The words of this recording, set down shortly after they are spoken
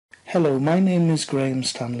Hello, my name is Graham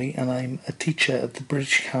Stanley and I'm a teacher at the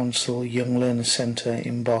British Council Young Learners Centre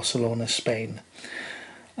in Barcelona, Spain.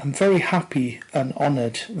 I'm very happy and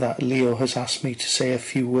honoured that Leo has asked me to say a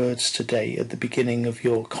few words today at the beginning of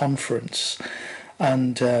your conference.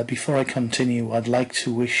 And before I continue, I'd like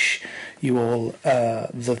to wish you all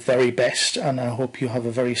the very best, and I hope you have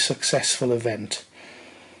a very successful event.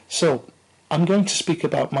 So, I'm going to speak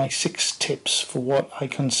about my 6 tips for what I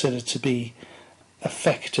consider to be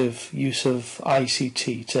effective use of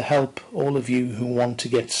ICT to help all of you who want to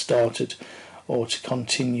get started or to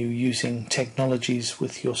continue using technologies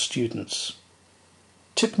with your students.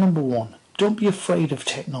 Tip number 1. Don't be afraid of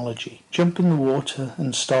technology. Jump in the water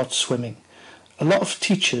and start swimming. A lot of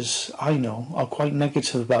teachers I know are quite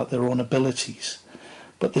negative about their own abilities,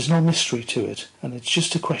 but there's no mystery to it, and it's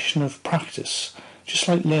just a question of practice, just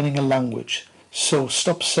like learning a language. So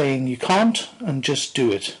stop saying you can't and just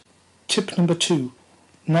do it. Tip number 2.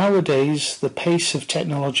 Nowadays, the pace of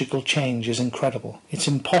technological change is incredible. It's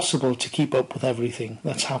impossible to keep up with everything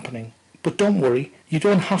that's happening. But don't worry, you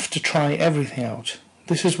don't have to try everything out.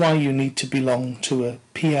 This is why you need to belong to a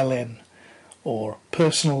PLN, or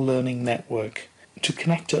Personal Learning Network, to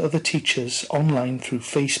connect to other teachers online through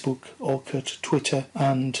Facebook, Orkut, Twitter,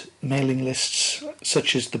 and mailing lists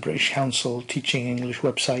such as the British Council Teaching English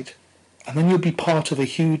website. And then you'll be part of a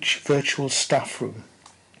huge virtual staff room.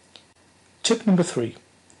 Tip number 3.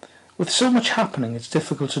 With so much happening, it's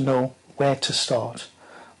difficult to know where to start.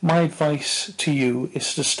 My advice to you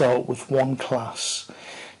is to start with one class.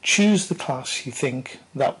 Choose the class you think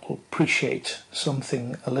that will appreciate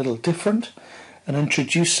something a little different and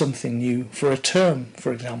introduce something new for a term,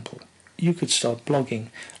 for example. You could start blogging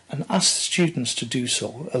and ask the students to do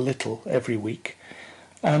so a little every week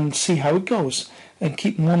and see how it goes, and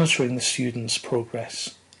keep monitoring the students'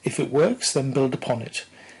 progress. If it works, then build upon it.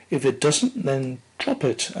 If it doesn't, then drop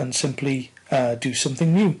it and simply do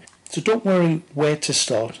something new. So don't worry where to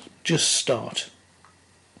start, just start.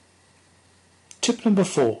 Tip number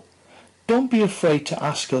 4. Don't be afraid to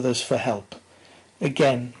ask others for help.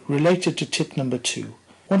 Again, related to tip number 2,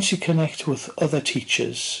 once you connect with other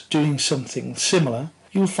teachers doing something similar,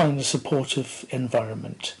 you'll find a supportive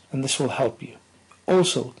environment, and this will help you.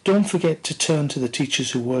 Also, don't forget to turn to the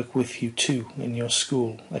teachers who work with you too in your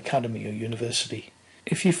school, academy or university.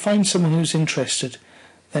 If you find someone who's interested,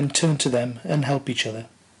 then turn to them and help each other.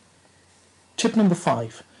 Tip number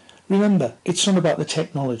 5. Remember, it's not about the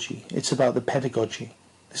technology, it's about the pedagogy.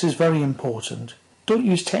 This is very important. Don't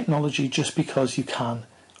use technology just because you can,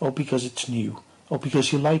 or because it's new, or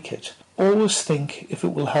because you like it. Always think if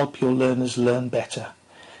it will help your learners learn better.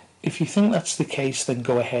 If you think that's the case, then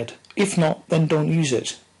go ahead. If not, then don't use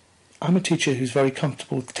it. I'm a teacher who's very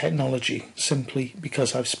comfortable with technology, simply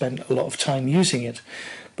because I've spent a lot of time using it,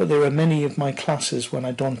 but there are many of my classes when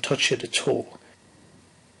I don't touch it at all.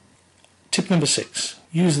 Tip number 6.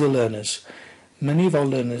 Use the learners. Many of our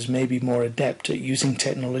learners may be more adept at using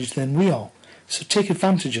technology than we are, so take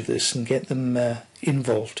advantage of this and get them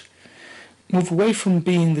involved. Move away from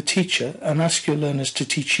being the teacher and ask your learners to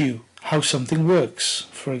teach you how something works,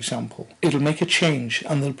 for example. It'll make a change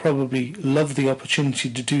and they'll probably love the opportunity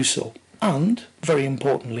to do so. And, very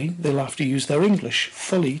importantly, they'll have to use their English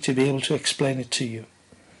fully to be able to explain it to you.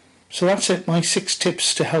 So that's it, my 6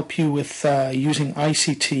 tips to help you with using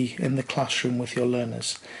ICT in the classroom with your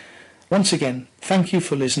learners. Once again, thank you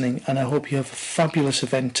for listening, and I hope you have a fabulous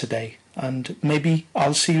event today. And maybe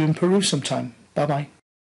I'll see you in Peru sometime. Bye-bye.